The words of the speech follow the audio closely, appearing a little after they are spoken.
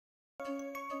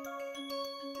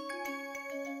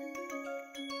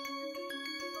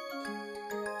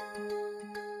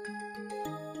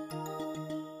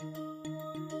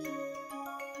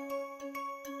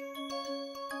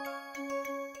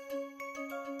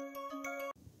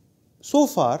So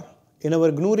far, in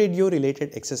our GNU Radio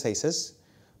related exercises,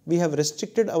 we have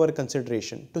restricted our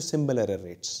consideration to symbol error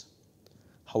rates.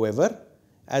 However,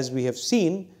 as we have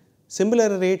seen, symbol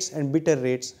error rates and bit error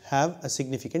rates have a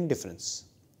significant difference.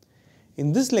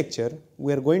 In this lecture,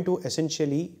 we are going to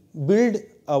essentially build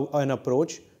an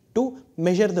approach to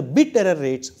measure the bit error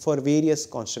rates for various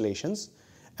constellations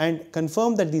and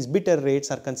confirm that these bit error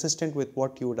rates are consistent with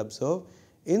what you would observe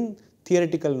in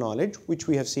theoretical knowledge, which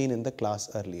we have seen in the class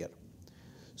earlier.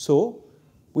 So,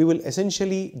 we will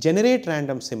essentially generate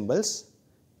random symbols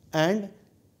and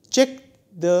check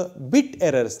the bit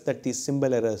errors that these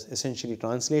symbol errors essentially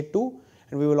translate to,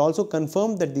 and we will also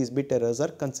confirm that these bit errors are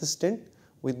consistent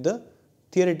with the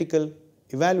theoretical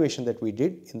evaluation that we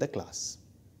did in the class.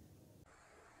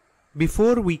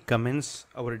 Before we commence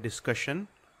our discussion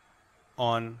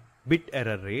on bit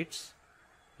error rates,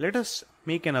 let us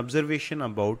make an observation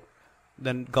about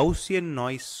the Gaussian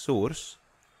noise source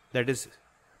that is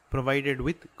provided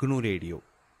with GNU Radio.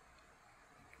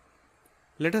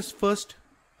 Let us first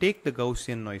take the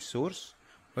Gaussian noise source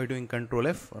by doing Ctrl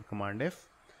F or Command F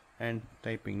and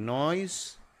typing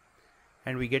noise,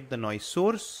 and we get the noise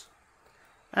source.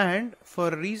 And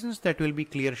for reasons that will be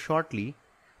clear shortly,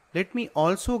 let me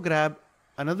also grab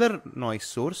another noise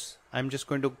source. I'm just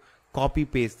going to copy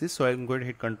paste this, so I'm going to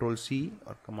hit Ctrl C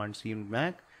or Command C in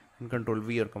Mac and Ctrl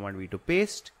V or Command V to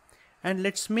paste. And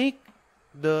let's make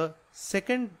the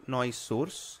second noise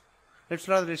source,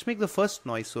 let's make the first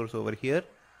noise source over here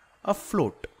a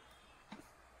float.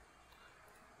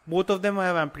 Both of them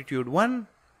have amplitude 1,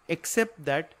 except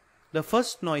that the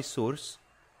first noise source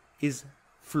is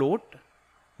float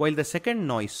while the second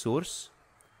noise source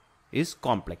is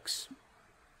complex.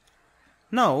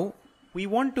 Now we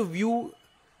want to view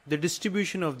the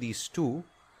distribution of these two.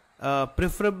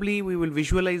 Preferably we will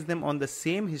visualize them on the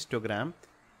same histogram,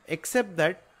 except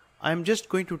that I am just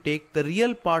going to take the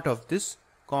real part of this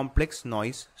complex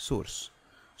noise source.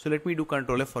 So let me do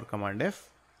Ctrl F or Command F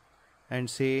and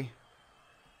say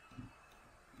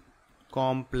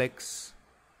complex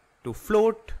to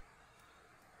float,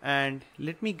 and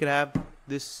let me grab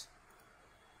this.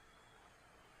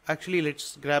 Actually,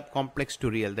 let's grab complex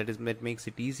to real. That makes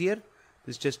it easier.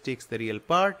 This just takes the real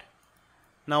part.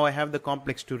 Now I have the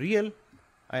complex to real.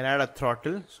 I'll add a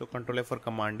throttle. So Ctrl F or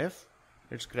Command F.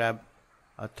 Let's grab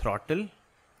a throttle.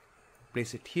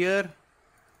 Place it here.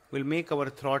 We'll make our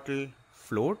throttle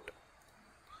float.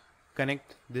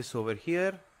 Connect this over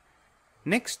here.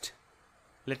 Next,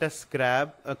 let us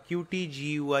grab a Qt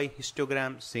GUI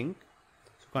histogram sync.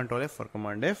 So Ctrl F or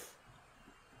Command F.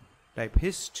 Type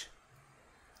hist.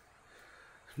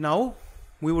 Now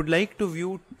we would like to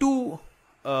view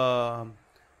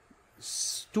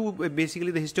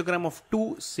basically the histogram of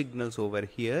two signals over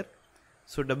here.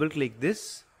 So double click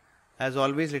this. As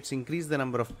always, let's increase the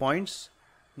number of points.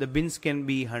 The bins can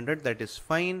be 100, that is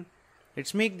fine.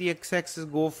 Let's make the x-axis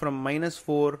go from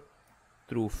 -4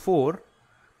 through 4,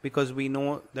 because we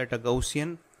know that a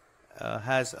Gaussian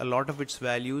has a lot of its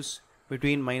values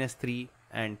between -3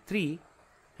 and 3.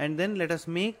 And then let us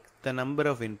make the number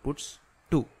of inputs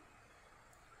 2.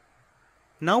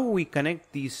 Now we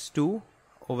connect these two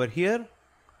over here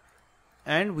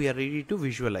and we are ready to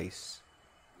visualize.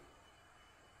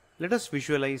 Let us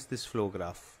visualize this flow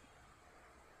graph.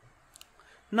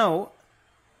 Now,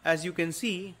 as you can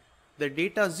see, the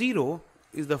data 0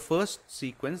 is the first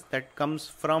sequence that comes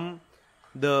from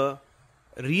the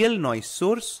real noise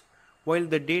source, while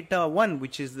the data 1,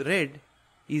 which is red,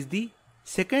 is the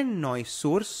second noise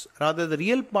source, rather the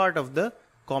real part of the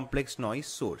complex noise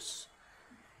source.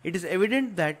 It is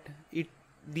evident that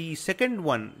the second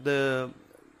one, the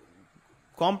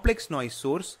complex noise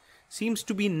source, seems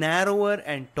to be narrower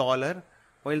and taller,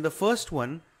 while the first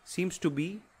one seems to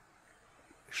be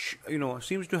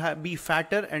be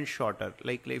fatter and shorter.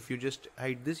 Like if you just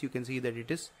hide this, you can see that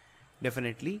it is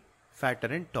definitely fatter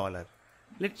and taller.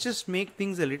 Let's just make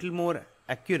things a little more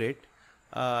accurate.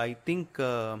 I think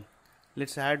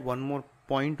let's add one more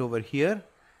point over here,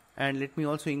 and let me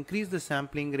also increase the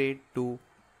sampling rate to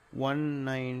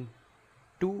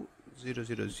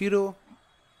 192,000,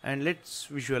 and let's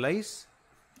visualize.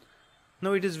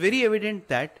 Now it is very evident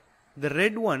that the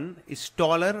red one is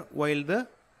taller while the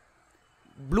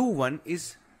blue one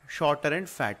is shorter and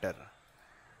fatter.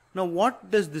 Now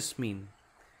what does this mean?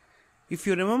 If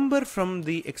you remember from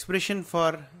the expression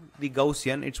for the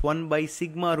Gaussian, it's 1 by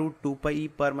sigma root 2 pi e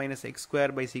power minus x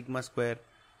square by sigma square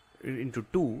into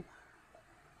 2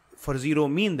 for 0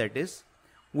 mean, that is,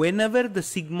 whenever the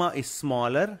sigma is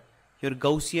smaller, your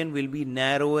Gaussian will be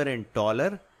narrower and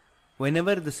taller.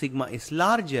 Whenever the sigma is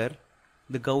larger,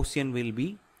 the Gaussian will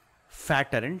be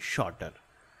fatter and shorter.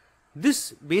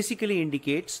 This basically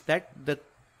indicates that the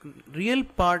real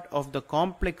part of the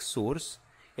complex source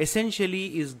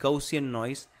essentially is Gaussian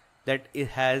noise, that it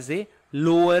has a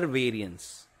lower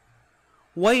variance.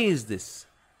 Why is this?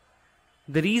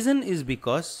 The reason is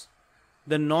because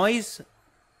the noise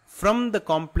from the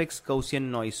complex Gaussian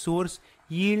noise source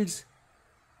yields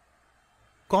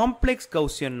complex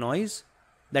Gaussian noise,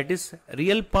 that is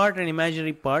real part and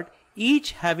imaginary part,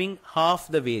 each having half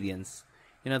the variance.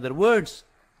 In other words,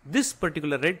 this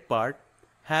particular red part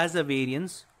has a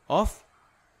variance of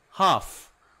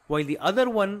half, while the other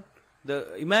one,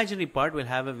 the imaginary part, will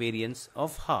have a variance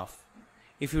of half.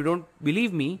 If you don't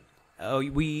believe me,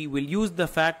 we will use the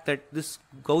fact that this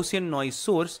Gaussian noise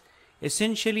source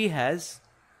essentially has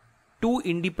two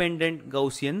independent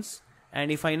Gaussians,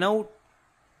 and if I now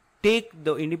take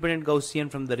the independent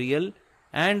Gaussian from the real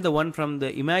and the one from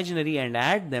the imaginary and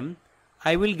add them,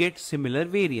 I will get similar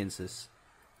variances.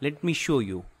 Let me show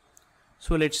you.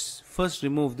 So let's first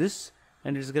remove this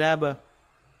and let's grab a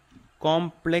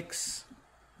complex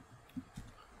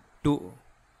to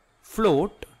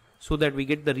float so that we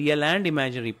get the real and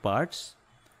imaginary parts.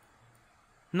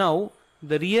 Now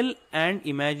the real and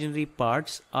imaginary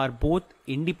parts are both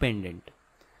independent.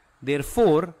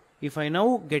 Therefore, if I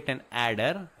now get an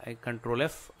adder, I control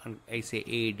F and I say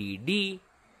ADD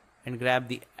and grab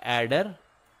the adder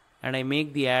and I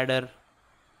make the adder,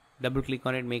 double click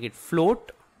on it, make it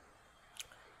float.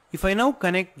 If I now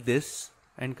connect this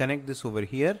and connect this over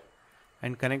here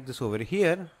and connect this over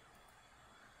here,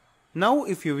 now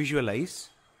if you visualize,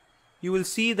 you will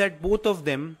see that both of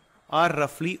them are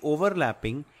roughly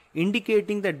overlapping,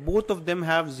 indicating that both of them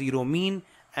have zero mean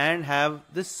and have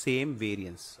the same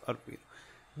variance. Or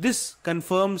this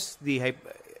confirms the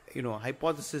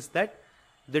hypothesis that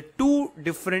the two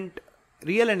different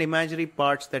real and imaginary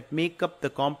parts that make up the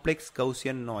complex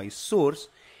Gaussian noise source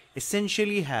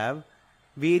essentially have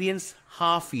variance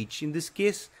half each. In this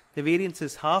case, the variance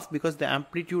is half because the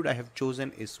amplitude I have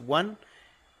chosen is 1.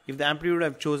 If the amplitude I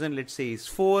have chosen, let's say, is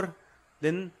 4,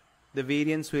 then the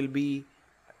variance will be,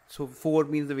 so 4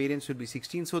 means the variance will be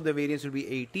 16, so the variance will be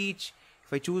 8 each.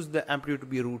 If I choose the amplitude to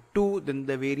be root 2, then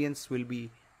the variance will be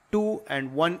 2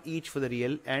 and 1 each for the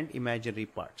real and imaginary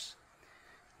parts.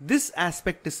 This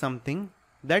aspect is something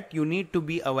that you need to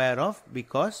be aware of,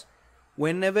 because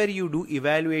whenever you do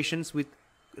evaluations with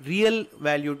real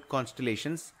valued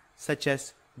constellations such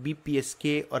as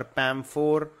BPSK or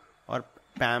PAM4 or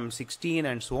PAM16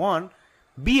 and so on,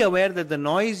 be aware that the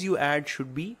noise you add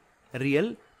should be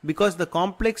real, because the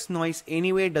complex noise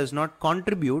anyway does not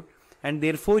contribute, and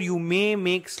therefore you may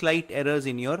make slight errors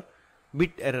in your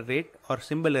bit error rate or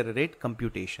symbol error rate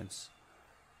computations.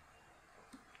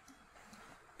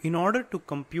 In order to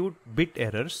compute bit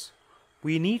errors,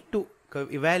 we need to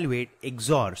evaluate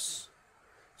XORs.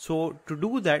 So to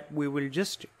do that, we will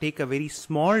just take a very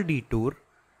small detour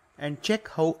and check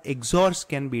how XORs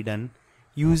can be done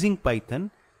using Python,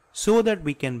 so that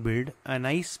we can build a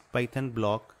nice Python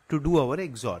block to do our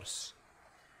XORs.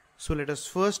 So let us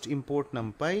first import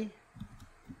NumPy.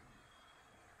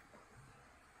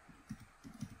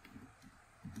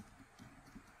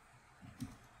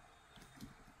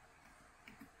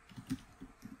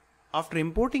 After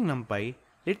importing NumPy,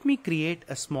 let me create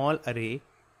a small array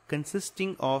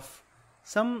consisting of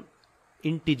some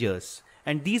integers,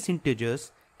 and these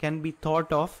integers can be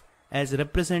thought of as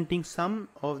representing some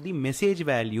of the message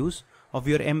values of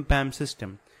your MPAM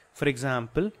system. For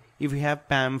example, if we have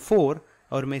PAM4,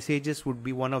 our messages would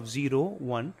be one of 0,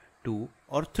 1, 2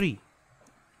 or 3.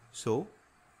 So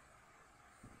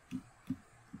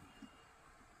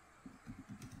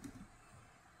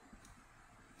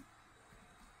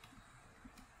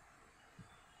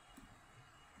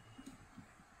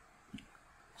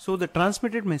the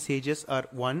transmitted messages are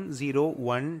 1, 0,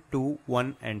 1, 2,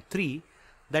 1 and 3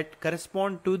 that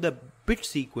correspond to the bit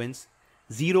sequence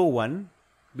 0, 1,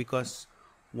 because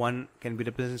 1 can be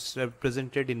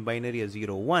represented in binary as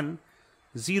 0, 1,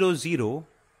 0, 0,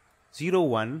 0,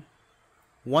 1,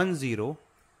 1, 0,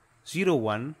 0,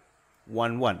 1,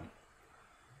 1, 1.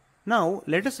 Now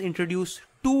let us introduce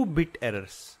 2 bit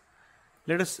errors.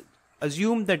 Let us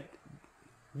assume that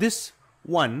this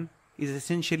 1 is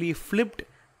essentially flipped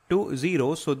to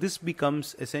 0, so this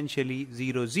becomes essentially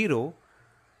 0, 0,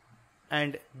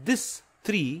 and this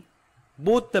 3,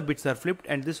 both the bits are flipped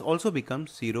and this also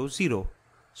becomes 0, 0.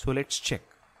 So let's check.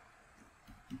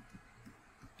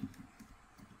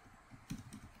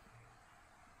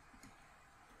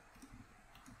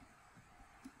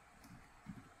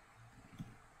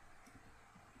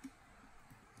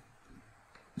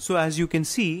 So as you can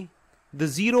see, the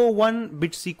 0, 1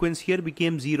 bit sequence here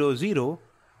became 0, 0,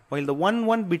 while the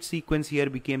 1 bit sequence here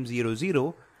became 0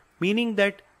 0, meaning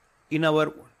that in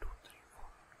our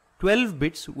 12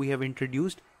 bits we have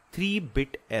introduced 3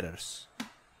 bit errors.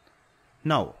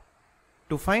 Now,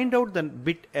 to find out the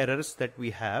bit errors that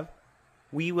we have,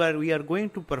 we are going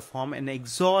to perform an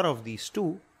XOR of these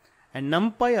two, and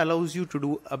NumPy allows you to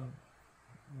do a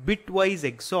bitwise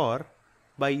XOR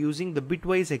by using the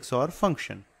bitwise XOR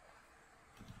function.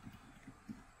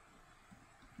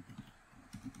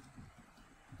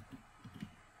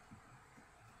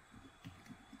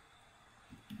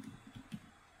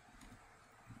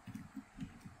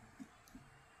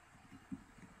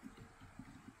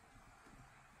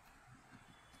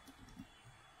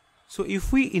 So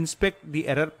if we inspect the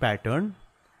error pattern,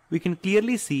 we can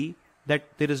clearly see that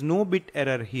there is no bit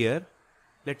error here.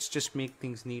 Let's just make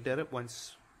things neater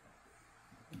once.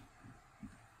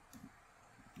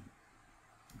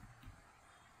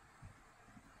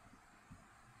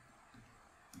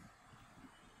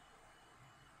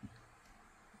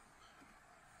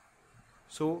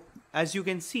 So as you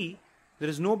can see, there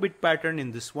is no bit pattern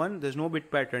in this one. There is no bit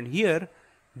pattern here.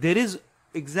 There is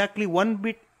exactly 1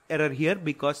 bit error here,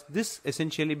 because this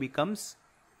essentially becomes,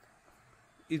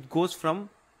 it goes from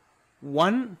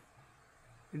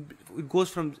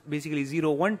basically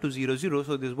 0 1 to 0 0.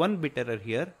 So there's 1 bit error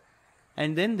here,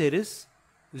 and then there is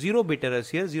 0 bit errors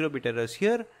here, 0 bit errors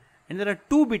here, and there are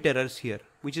 2 bit errors here,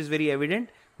 which is very evident,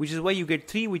 which is why you get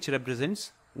 3, which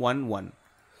represents 1 1.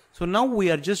 So now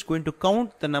we are just going to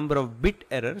count the number of bit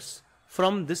errors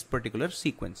from this particular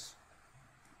sequence.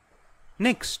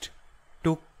 Next,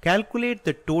 to calculate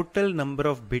the total number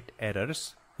of bit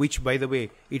errors, which by the way,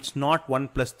 it's not 1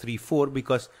 plus 3 4,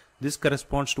 because this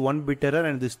corresponds to 1 bit error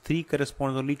and this 3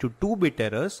 corresponds only to 2 bit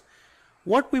errors.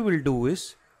 What we will do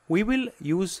is, we will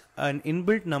use an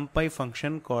inbuilt NumPy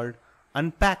function called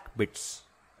unpack bits.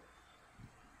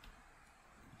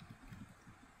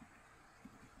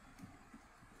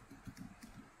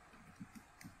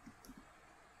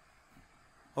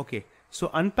 Okay,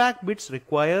 so unpack bits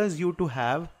requires you to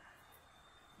have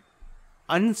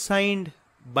unsigned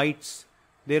bytes.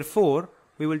 Therefore,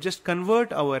 we will just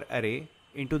convert our array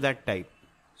into that type.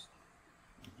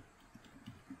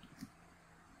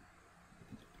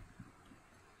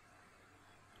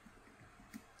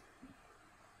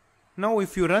 Now,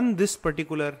 if you run this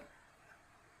particular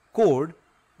code,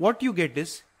 what you get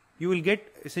is, you will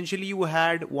get, essentially you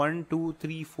had 1, 2,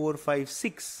 3, 4, 5,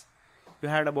 6. You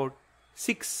had about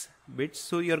 6 bits.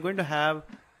 So you are going to have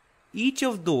each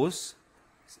of those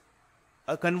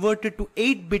converted to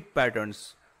 8-bit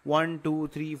patterns. 1, 2,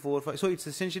 3, 4, 5. So it's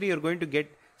essentially you're going to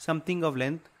get something of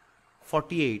length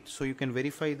 48. So you can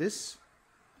verify this.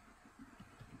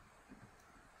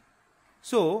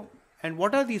 So, and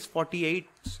what are these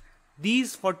 48s?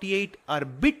 These 48 are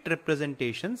bit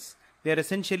representations. They are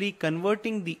essentially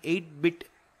converting the 8-bit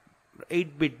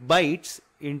bytes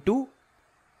into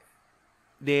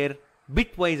their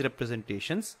bitwise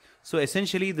representations. So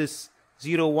essentially this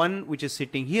 0 1 which is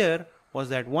sitting here was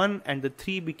that 1, and the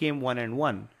 3 became 1 and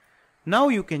 1. Now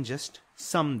you can just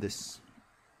sum this.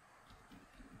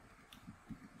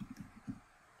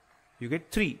 You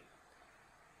get 3.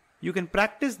 You can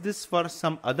practice this for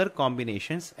some other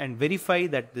combinations and verify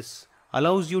that this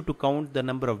allows you to count the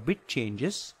number of bit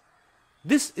changes.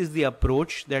 This is the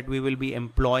approach that we will be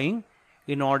employing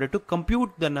in order to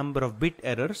compute the number of bit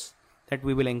errors that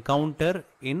we will encounter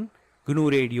in GNU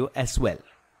Radio as well.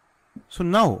 So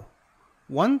now,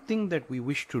 one thing that we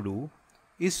wish to do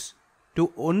is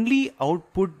to only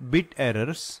output bit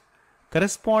errors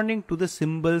corresponding to the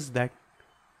symbols that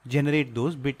generate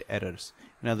those bit errors.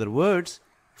 In other words,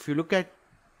 if you look at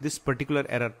this particular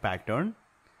error pattern,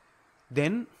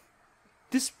 then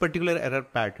this particular error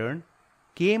pattern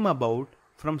came about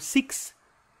from 6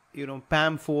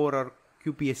 PAM4 or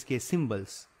QPSK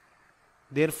symbols.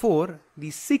 Therefore,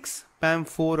 these 6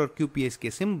 PAM4 or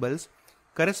QPSK symbols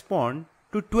correspond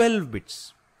to 12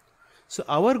 bits. So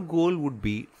our goal would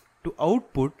be to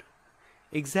output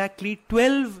exactly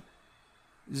 12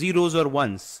 zeros or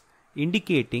ones,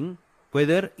 indicating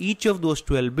whether each of those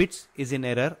 12 bits is in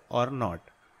error or not.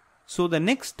 So the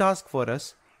next task for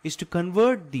us is to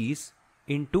convert these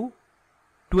into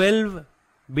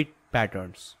 12-bit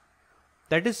patterns.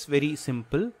 That is very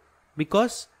simple,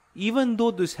 because even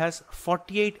though this has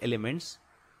 48 elements,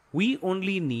 we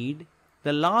only need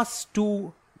the last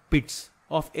 2 bits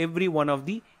of every one of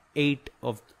the 8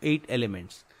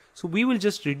 elements. So we will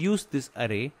just reduce this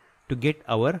array to get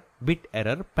our bit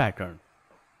error pattern.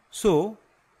 So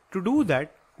to do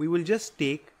that, we will just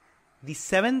take the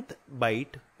 7th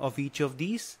byte of each of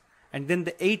these and then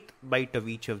the 8th byte of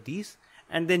each of these,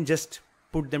 and then just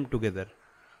put them together.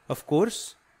 Of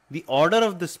course, the order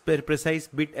of the precise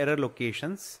bit error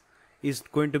locations is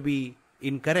going to be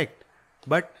incorrect,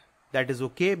 but that is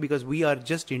okay because we are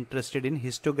just interested in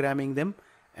histogramming them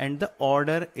and the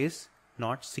order is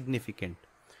not significant.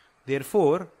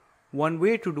 Therefore, one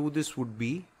way to do this would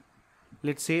be,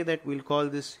 let's say that we'll call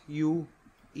this U,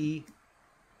 E,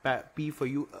 P for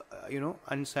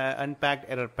unpacked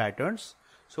error patterns.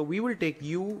 So we will take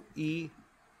U, E,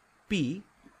 P.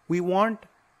 We want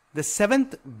the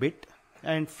 7th bit,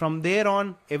 and from there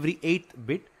on every 8th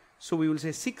bit. So we will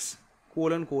say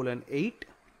 6::8.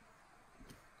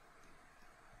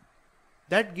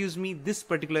 That gives me this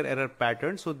particular error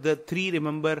pattern. So the 3,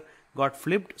 remember, got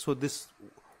flipped. So this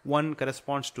 1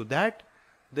 corresponds to that.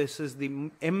 This is the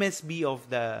MSB of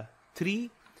the 3.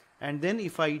 And then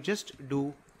if I just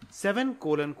do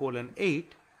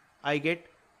 7::8, I get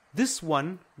this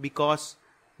one because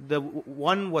the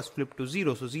 1 was flipped to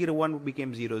 0. So 0, 1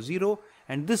 became 0, 0.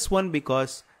 And this one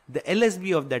because the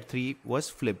LSB of that 3 was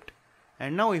flipped.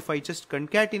 And now if I just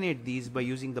concatenate these by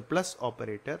using the plus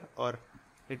operator, or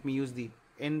let me use the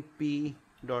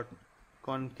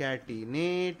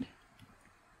np.concatenate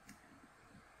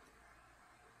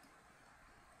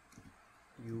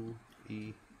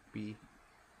UEP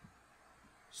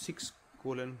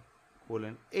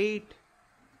 6::8.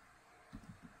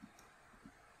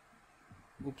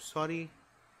 Oops, sorry.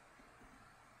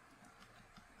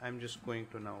 I'm just going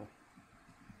to now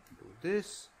do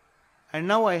this. And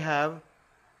now I have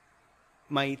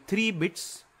my 3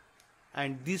 bits,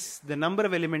 and the number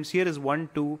of elements here is 1,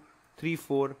 2, 3,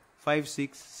 4, 5,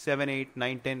 6, 7, 8,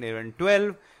 9, 10, 11,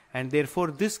 12, and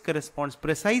therefore this corresponds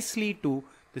precisely to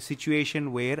the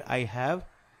situation where I have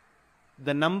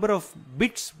the number of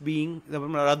bits being,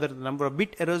 rather the number of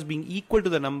bit errors being equal to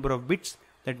the number of bits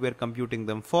that we are computing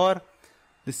them for.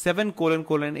 The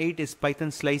 7::8 is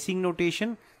Python slicing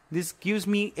notation. This gives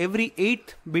me every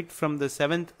 8th bit from the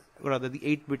 7th, or rather the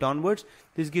 8th bit onwards.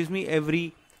 This gives me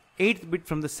every 8th bit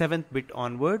from the 7th bit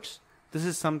onwards. This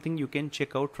is something you can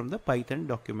check out from the Python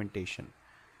documentation.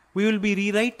 We will be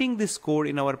rewriting this code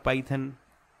in our Python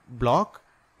block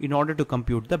in order to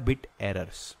compute the bit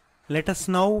errors. Let us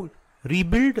now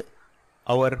rebuild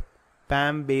our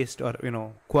PAM based or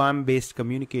QAM based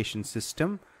communication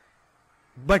system,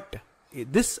 but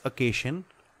in this occasion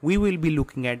we will be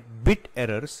looking at bit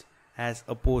errors as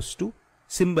opposed to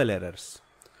symbol errors.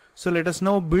 So let us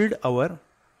now build our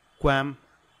QAM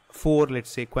 4,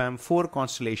 let's say QAM 4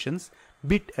 constellations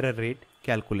bit error rate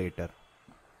calculator.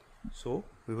 So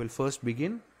we will first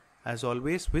begin as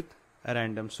always with a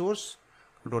random source.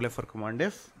 Control F or Command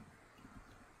F.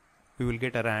 We will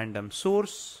get a random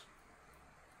source.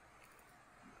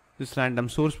 This random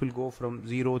source will go from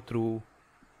 0 through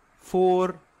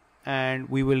 4, and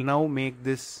we will now make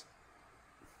this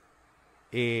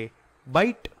a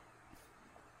byte.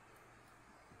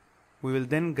 We will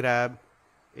then grab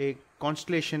a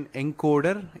constellation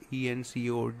encoder,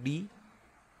 ENCOD,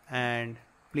 and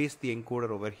place the encoder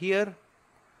over here.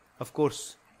 Of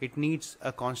course, it needs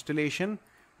a constellation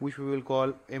which we will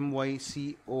call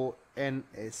myconst,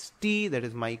 that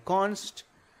is my const,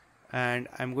 and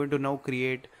I'm going to now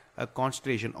create a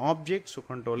constellation object. So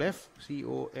Control F,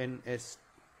 conste,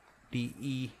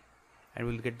 and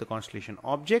we'll get the constellation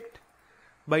object.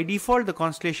 By default, the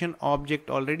constellation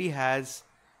object already has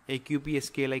a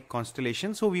QPSK like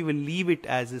constellation, so we will leave it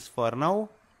as is for now,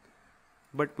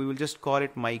 but we will just call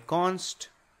it myconst.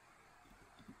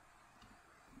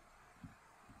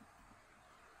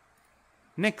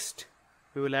 Next,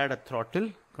 we will add a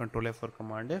throttle. Control F or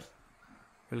Command F.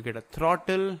 We'll get a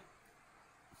throttle.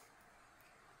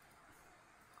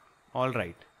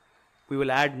 Alright. We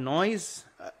will add noise,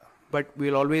 but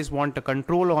we'll always want a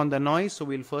control on the noise. So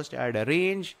we'll first add a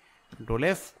range. Control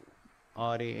F,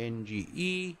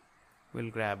 RANGE. We'll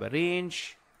grab a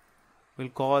range. We'll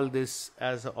call this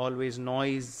as always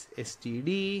noise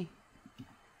std.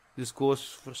 This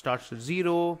starts with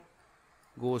 0.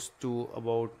 Goes to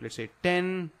about, let's say,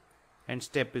 10, and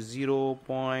step is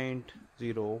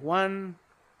 0.01,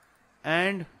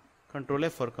 and Control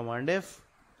F or Command F.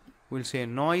 We'll say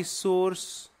noise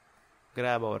source,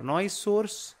 grab our noise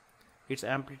source, its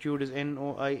amplitude is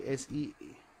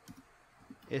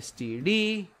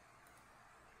NOISE-STD.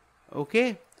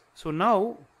 Okay, so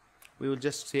now we will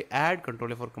just say add.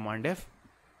 Control F or Command F,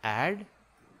 add.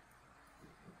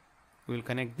 We will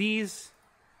connect these.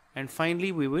 And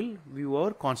finally, we will view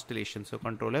our constellation. So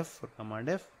Control F or Command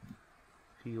F,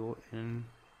 CON.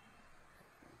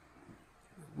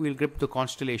 We'll grab the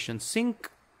constellation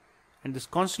sync, and this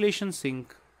constellation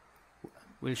sync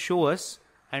will show us,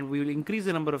 and we will increase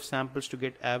the number of samples to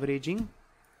get averaging.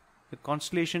 The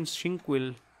constellation sync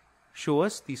will show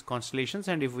us these constellations,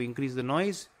 and if we increase the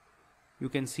noise, you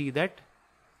can see that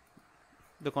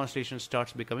the constellation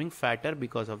starts becoming fatter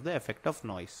because of the effect of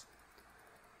noise.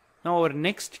 Now our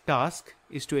next task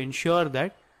is to ensure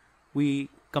that we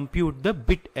compute the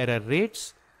bit error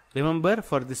rates. Remember,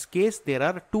 for this case there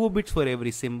are 2 bits for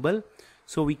every symbol,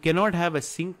 so we cannot have a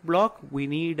sync block. We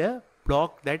need a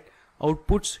block that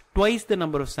outputs twice the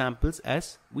number of samples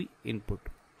as we input.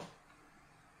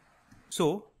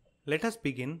 So let us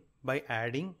begin by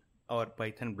adding our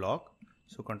Python block.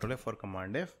 So Ctrl F for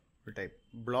Command F, we'll type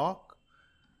block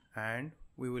and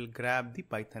we will grab the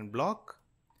Python block.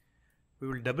 We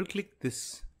will double click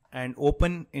this and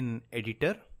open in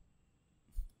editor.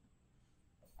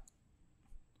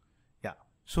 Yeah,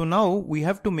 so now we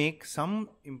have to make some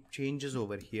changes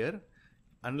over here.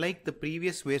 Unlike the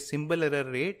previous where symbol error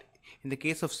rate, in the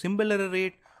case of symbol error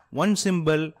rate, one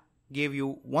symbol gave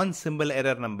you one symbol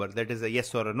error number, that is a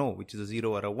yes or a no, which is a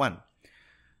 0 or a 1.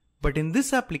 But in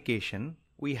this application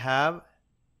we have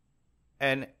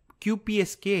an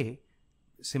QPSK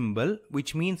symbol,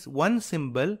 which means one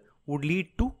symbol would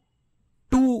lead to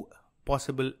 2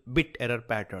 possible bit error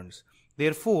patterns.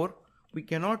 Therefore we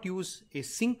cannot use a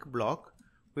sync block,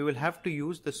 we will have to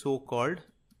use the so-called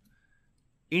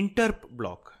interp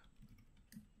block.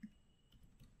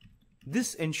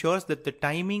 This ensures that the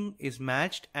timing is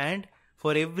matched, and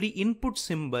for every input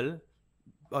symbol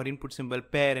or input symbol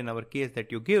pair in our case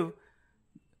that you give,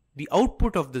 the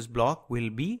output of this block will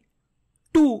be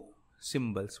 2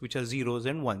 symbols which are zeros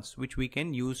and ones, which we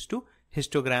can use to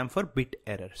histogram for bit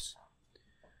errors.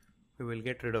 We will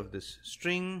get rid of this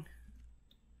string.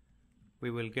 We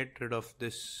will get rid of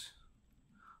this,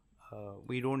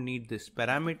 we don't need this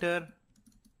parameter,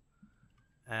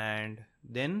 and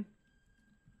then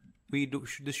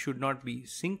this should not be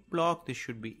sync block, this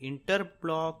should be interp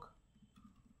block,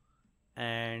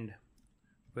 and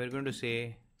we're going to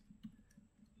say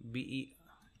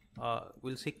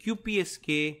we'll say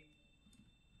QPSK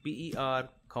PER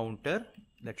counter,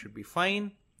 that should be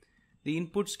fine. The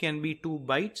inputs can be 2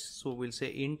 bytes, so we'll say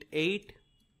int 8,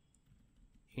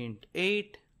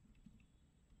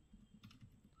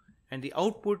 and the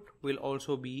output will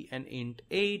also be an int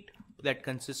 8 that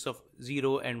consists of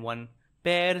 0 and 1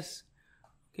 pairs.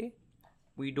 Okay,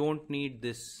 we don't need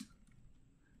this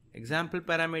example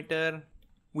parameter.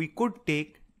 We could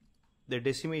take the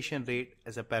decimation rate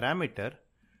as a parameter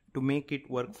to make it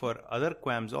work for other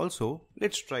QAMs also.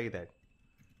 Let's try that.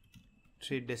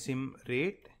 Say decim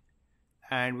rate,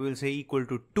 and we will say equal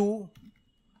to 2,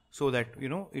 so that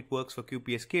it works for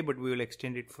QPSK, but we will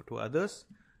extend it to others.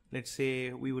 Let's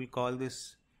say we will call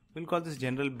this,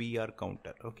 general BR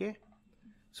counter. Okay,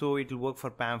 so it will work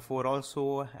for PAM4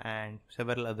 also and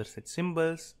several other such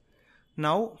symbols.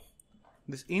 Now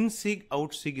this in sig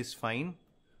out sig is fine.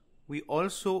 We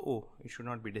also, it should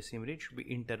not be decim rate, it should be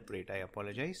interp rate, I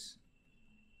apologize.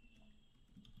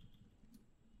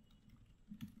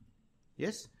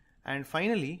 Yes, and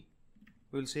finally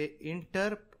we will say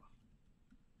interp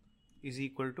is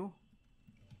equal to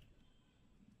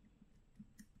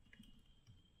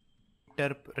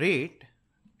interp rate,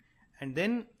 and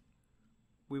then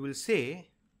we will say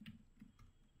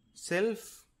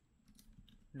self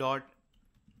dot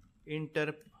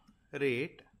interp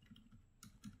rate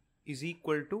is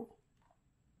equal to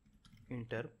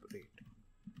interp rate.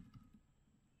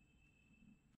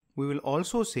 We will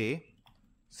also say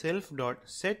self dot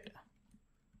set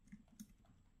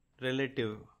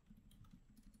relative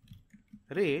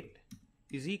rate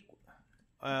is equal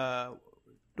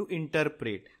to interp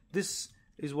rate. This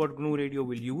is what GNU Radio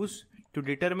will use to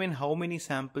determine how many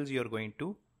samples you are going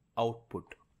to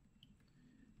output.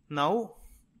 Now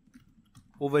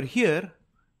over here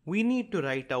we need to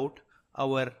write out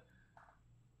our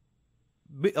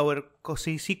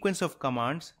sequence of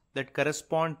commands that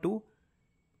correspond to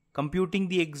computing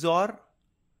the XOR,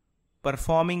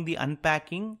 performing the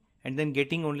unpacking, and then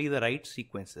getting only the right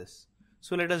sequences.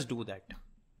 So let us do that.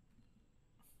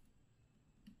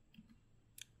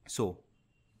 So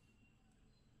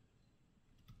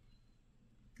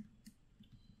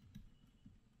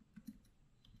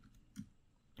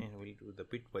and we'll do the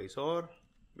bitwise OR,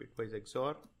 bitwise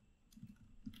XOR.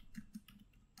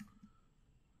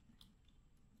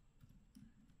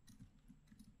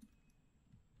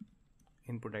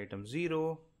 Input item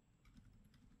 0,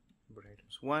 input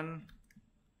items 1.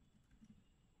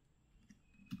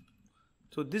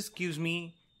 So this gives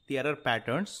me the error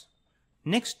patterns.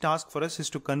 Next task for us is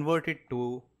to convert it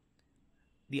to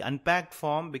the unpacked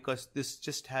form, because this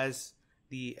just has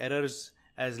the errors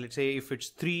as, let's say if it's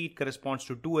 3, it corresponds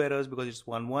to 2 errors because it's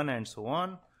 1 1 and so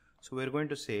on. So we're going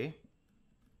to say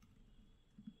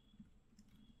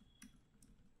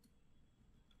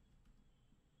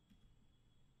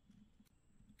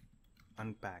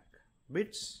unpack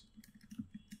bits,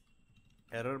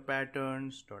 error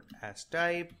patterns dot as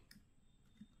type,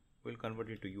 we'll convert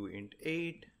it to uint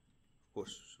 8, of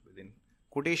course within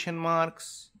quotation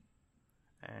marks,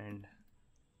 and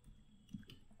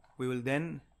we will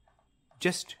then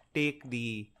just take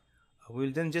the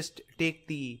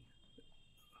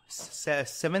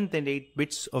 7th and 8th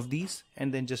bits of these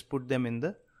and then just put them in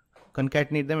the,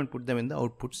 concatenate them and put them in the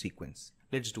output sequence.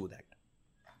 Let's do that.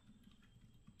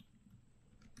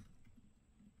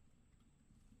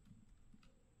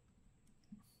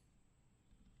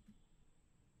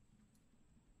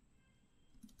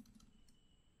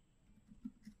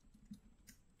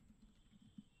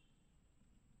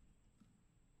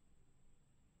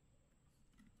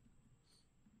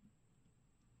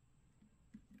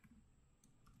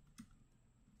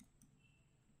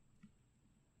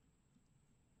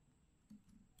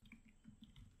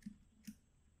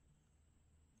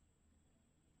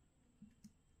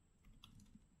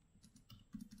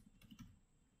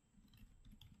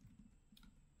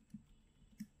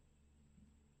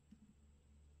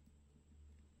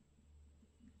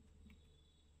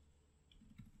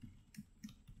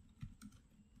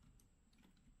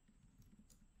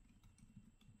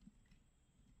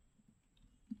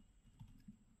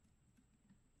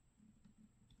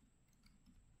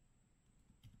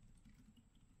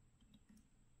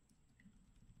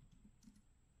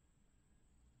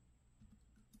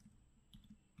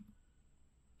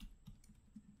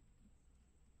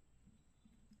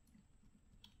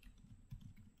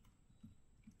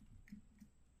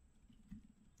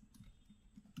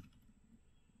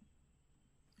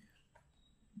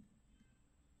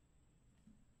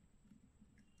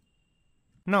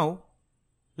 Now,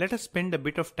 let us spend a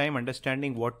bit of time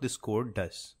understanding what this code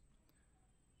does.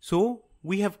 So,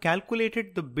 we have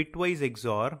calculated the bitwise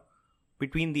XOR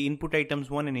between the input items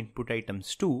 1 and input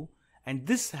items 2, and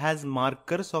this has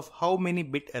markers of how many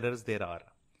bit errors there are.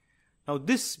 Now,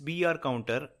 this BR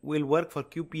counter will work for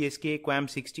QPSK,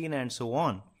 QAM16 and so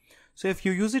on. So, if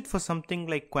you use it for something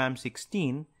like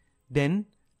QAM16, then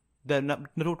the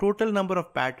total number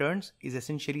of patterns is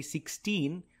essentially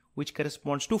 16, which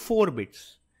corresponds to 4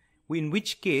 bits, in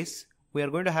which case we are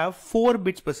going to have 4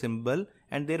 bits per symbol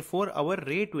and therefore our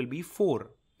rate will be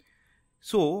 4.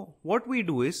 So what we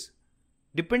do is,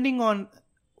 depending on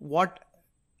what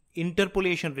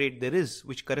interpolation rate there is,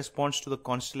 which corresponds to the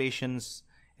constellations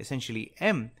essentially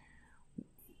M,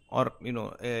 or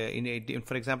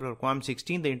for example for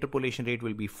QAM16 the interpolation rate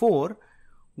will be 4,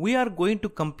 we are going to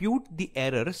compute the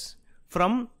errors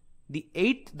from the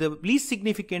least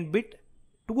significant bit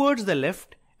towards the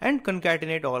left and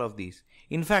concatenate all of these.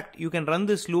 In fact, you can run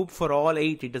this loop for all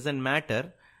 8, it doesn't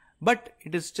matter, but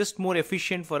it is just more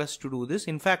efficient for us to do this.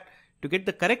 In fact, to get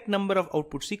the correct number of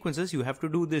output sequences, you have to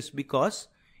do this, because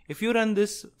if you run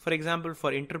this, for example,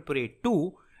 for interpolate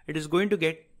 2, it is going to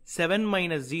get 7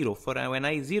 minus 0. For when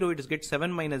I 0, it is get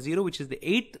 7 minus 0, which is the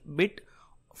 8th bit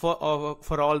for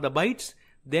all the bytes,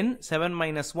 then 7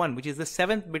 minus 1, which is the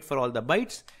 7th bit for all the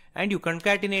bytes, and you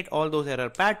concatenate all those error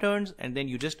patterns and then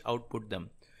you just output them.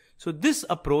 So this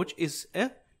approach is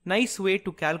a nice way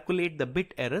to calculate the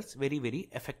bit errors very, very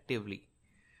effectively.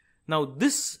 Now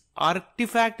this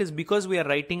artifact is because we are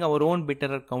writing our own bit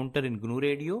error counter in GNU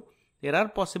Radio. There are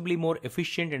possibly more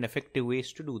efficient and effective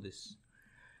ways to do this.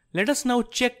 Let us now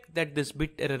check that this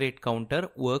bit error rate counter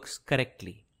works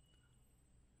correctly.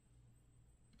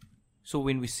 So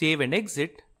when we save and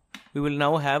exit, we will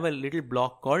now have a little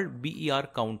block called BER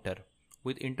counter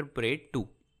with interpolate 2.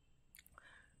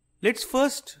 Let's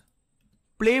first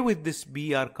play with this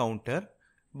BER counter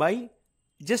by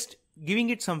just giving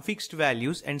it some fixed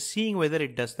values and seeing whether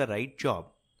it does the right job.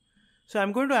 So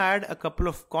I'm going to add a couple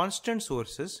of constant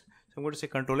sources. So I'm going to say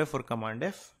Ctrl F for Command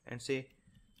F and say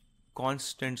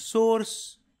constant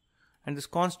source, and this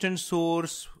constant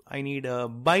source I need a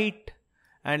byte,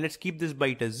 and let's keep this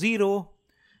byte as 0,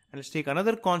 and let's take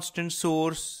another constant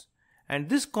source, and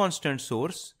this constant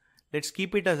source let's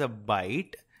keep it as a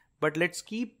byte, but let's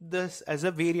keep this as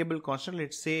a variable constant.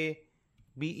 Let's say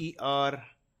BER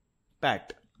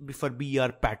pat for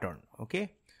BER pattern.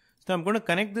 Okay, so I'm going to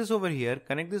connect this over here,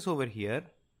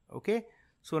 okay.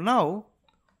 So now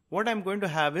what I'm going to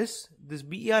have is this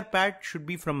BER pat should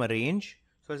be from a range.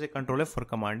 So I say Ctrl F for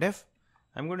Command F.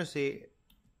 I'm going to say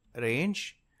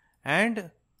range,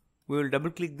 and we will double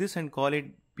click this and call it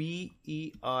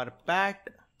BER pat,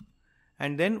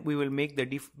 and then we will make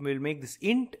this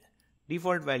int.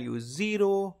 Default value is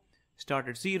 0, start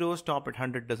at 0, stop at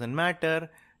 100, doesn't matter.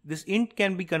 This int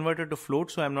can be converted to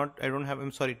float, so to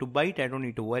byte, I don't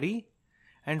need to worry.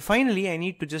 And finally I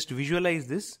need to just visualize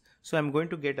this, so I'm going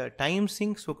to get a time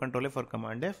sink, so Ctrl F for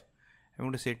Command F, I'm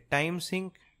going to say time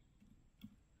sync,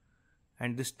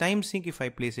 and this time sync, if I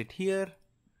place it here,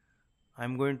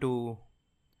 I'm going to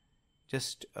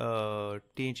just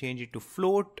change it to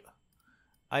float.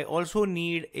 I also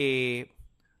need a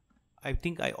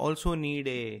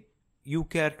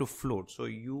uchar to float. So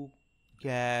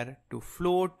uchar to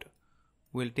float,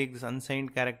 we'll take this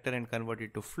unsigned character and convert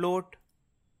it to float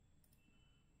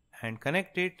and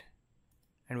connect it,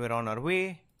 and we're on our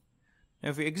way. Now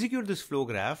if we execute this flow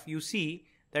graph, you see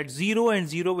that 0 and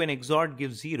 0 when XORed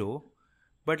gives 0,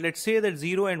 but let's say that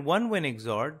 0 and 1 when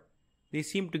XORed, they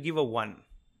seem to give a 1.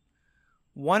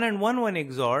 1 and 1 when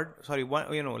XORed, sorry,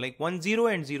 1, like 1 0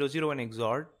 and 0 0 when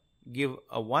XORed give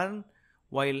a 1,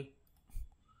 while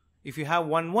if you have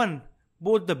 1 1,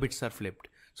 both the bits are flipped.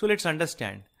 So let's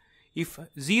understand. If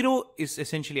 0 is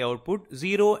essentially output,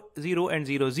 0 0 and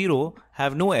 0 0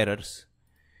 have no errors.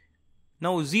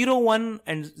 Now 0 1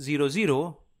 and 0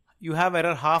 0, you have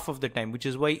error half of the time, which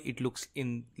is why it looks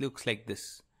like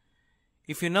this.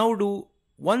 If you now do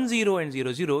 1 0 and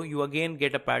 0 0, you again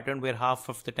get a pattern where half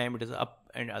of the time it is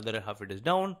up and other half it is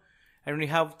down. And when you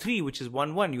have 3, which is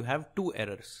 1 1, you have 2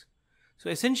 errors. So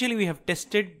essentially we have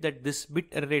tested that this bit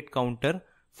error rate counter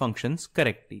functions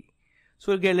correctly.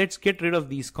 So again, let's get rid of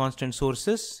these constant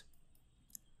sources.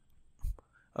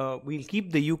 We'll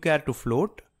keep the uchar to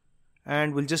float,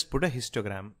 and we'll just put a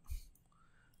histogram.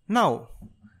 Now,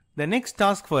 the next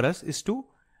task for us is to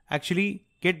actually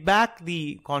get back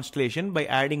the constellation by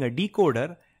adding a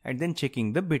decoder and then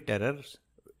checking the bit errors,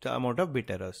 the amount of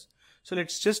bit errors. So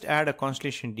let's just add a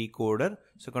constellation decoder.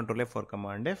 So Control F for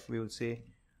Command F, we will say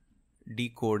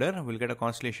decoder. We'll get a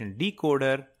constellation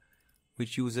decoder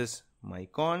which uses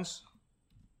mycons.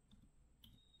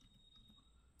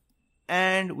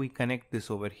 And we connect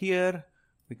this over here.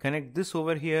 We connect this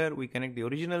over here. We connect the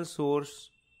original source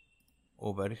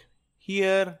over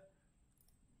here.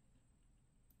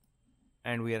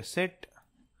 And we are set.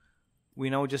 We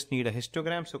now just need a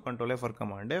histogram. So Control F or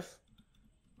Command F.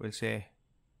 We'll say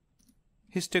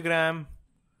histogram.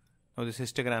 Now this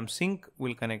histogram sync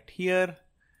will connect here.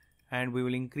 And we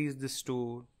will increase this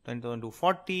to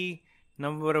 10,240.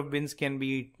 Number of bins can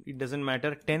be, it doesn't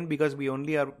matter, 10, because we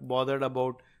only are bothered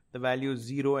about the values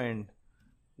 0 and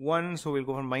 1. So we'll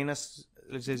go from minus,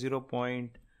 let's say 0.2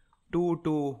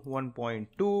 to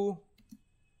 1.2.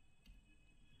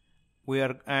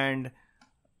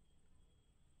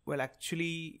 Well,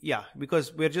 actually, yeah,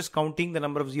 because we're just counting the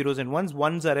number of zeros and ones.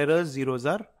 Ones are errors, zeros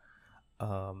are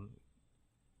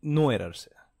no errors.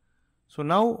 So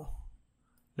now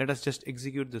let us just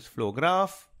execute this flow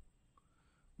graph.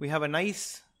 We have a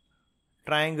nice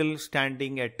triangle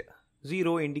standing at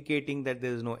 0, indicating that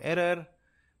there is no error.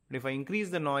 But if I increase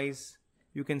the noise,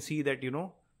 you can see that,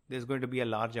 there's going to be a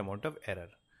large amount of error.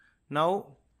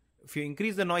 Now, if you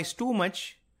increase the noise too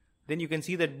much, then you can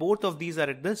see that both of these are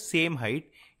at the same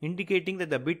height, indicating that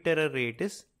the bit error rate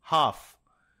is half.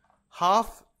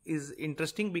 Half is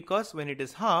interesting because when it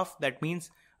is half, that means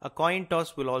a coin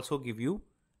toss will also give you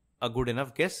a good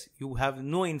enough guess. You have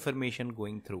no information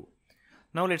going through.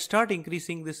 Now let's start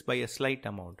increasing this by a slight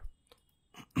amount.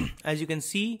 As you can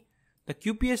see, the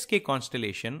QPSK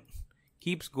constellation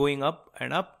keeps going up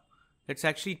and up. Let's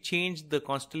actually change the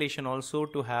constellation also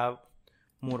to have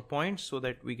more points so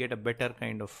that we get a better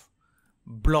kind of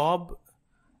blob.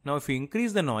 Now if you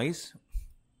increase the noise,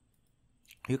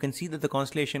 you can see that the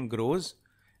constellation grows.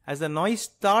 As the noise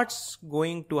starts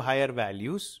going to higher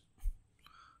values,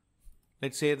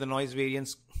 let's say the noise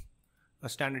variance, a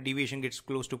standard deviation gets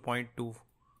close to 0.2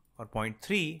 or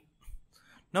 0.3.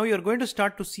 Now you're going to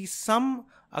start to see some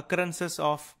occurrences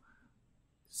of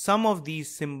some of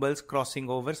these symbols crossing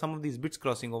over, some of these bits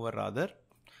crossing over rather.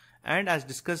 And as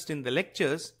discussed in the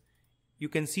lectures, you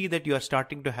can see that you are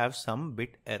starting to have some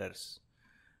bit errors.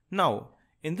 Now,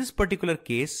 in this particular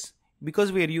case,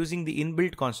 because we are using the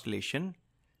inbuilt constellation,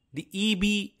 the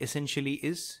EB essentially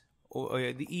is,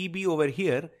 the EB over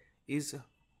here is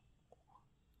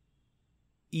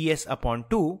ES upon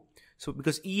 2. So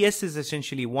because ES is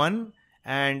essentially 1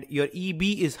 and your EB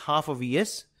is half of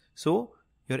ES, so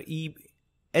your EB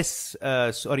is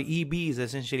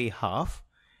essentially half,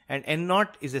 and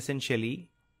N0 is essentially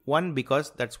 1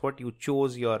 because that's what you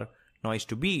chose your noise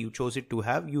to be. You chose it to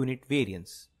have unit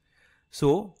variance.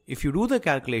 So if you do the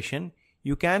calculation,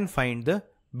 you can find the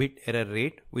bit error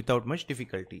rate without much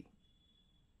difficulty.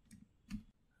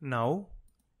 Now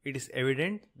it is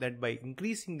evident that by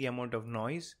increasing the amount of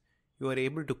noise, you are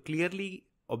able to clearly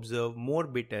observe more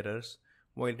bit errors,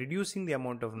 while reducing the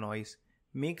amount of noise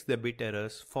makes the bit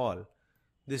errors fall.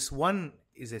 This 1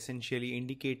 is essentially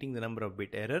indicating the number of bit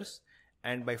errors,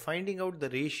 and by finding out the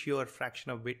ratio or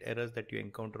fraction of bit errors that you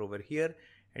encounter over here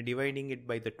and dividing it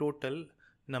by the total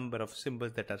number of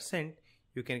symbols that are sent,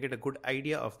 you can get a good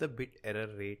idea of the bit error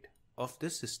rate of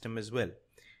this system as well.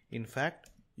 In fact,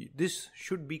 this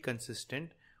should be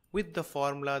consistent with the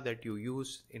formula that you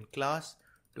use in class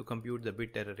to compute the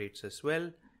bit error rates as well.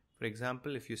 For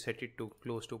example, if you set it to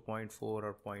close to 0.4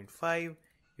 or 0.5,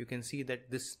 you can see that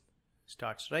this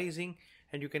starts rising,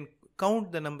 and you can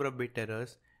count the number of bit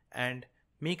errors and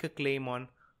make a claim on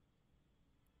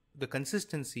the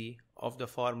consistency of the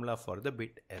formula for the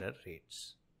bit error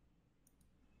rates.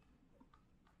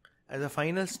 As a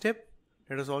final step,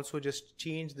 let us also just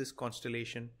change this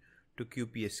constellation to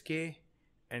QPSK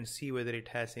and see whether it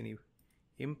has any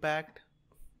impact.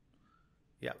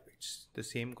 Yeah, it's the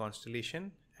same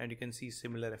constellation, and you can see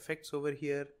similar effects over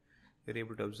here. You're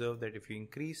able to observe that if you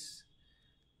increase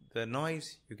the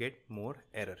noise, you get more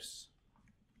errors.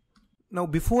 Now,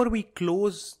 before we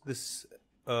close this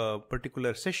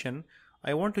particular session,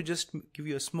 I want to just give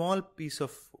you a small piece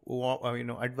of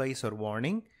advice or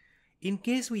warning. In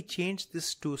case we change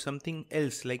this to something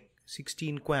else like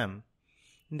 16 QAM,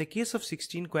 in the case of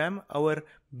 16 QAM, our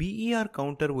BER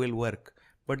counter will work,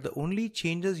 but the only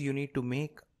changes you need to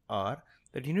make are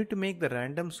that you need to make the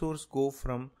random source go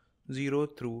from 0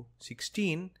 through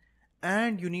 16,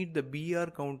 and you need the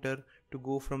BER counter to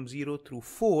go from 0 through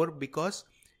 4, because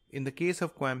in the case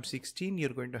of QAM 16 you're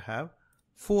going to have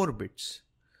 4 bits.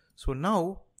 So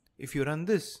now if you run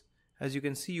this, as you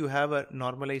can see, you have a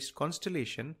normalized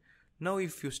constellation. Now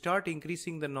if you start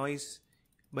increasing the noise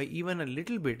by even a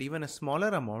little bit, even a smaller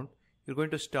amount, you're going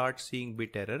to start seeing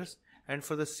bit errors. And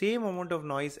for the same amount of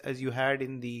noise as you had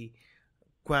in the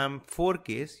QAM 4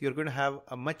 case, you're going to have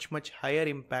a much higher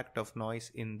impact of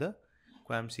noise in the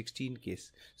QAM 16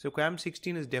 case. So QAM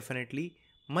 16 is definitely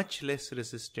much less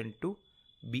resistant to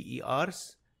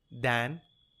BERs than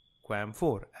QAM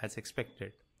 4 as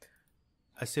expected.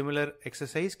 A similar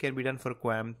exercise can be done for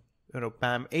PAM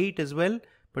 8 as well,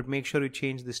 but make sure you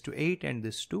change this to 8 and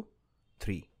this to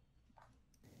 3.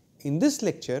 In this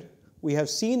lecture, we have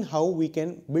seen how we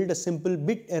can build a simple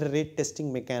bit error rate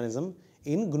testing mechanism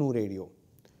in GNU Radio.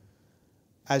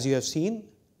 As you have seen,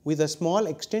 with a small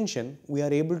extension, we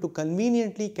are able to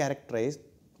conveniently characterize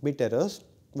bit errors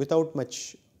without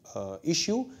much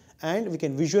issue, and we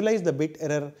can visualize the bit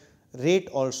error rate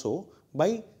also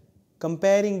by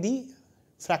comparing the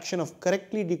fraction of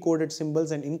correctly decoded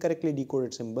symbols and incorrectly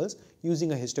decoded symbols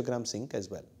using a histogram sync as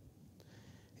well.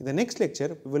 In the next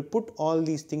lecture, we will put all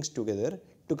these things together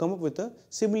to come up with a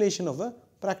simulation of a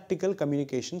practical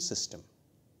communication system.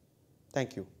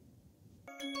 Thank you.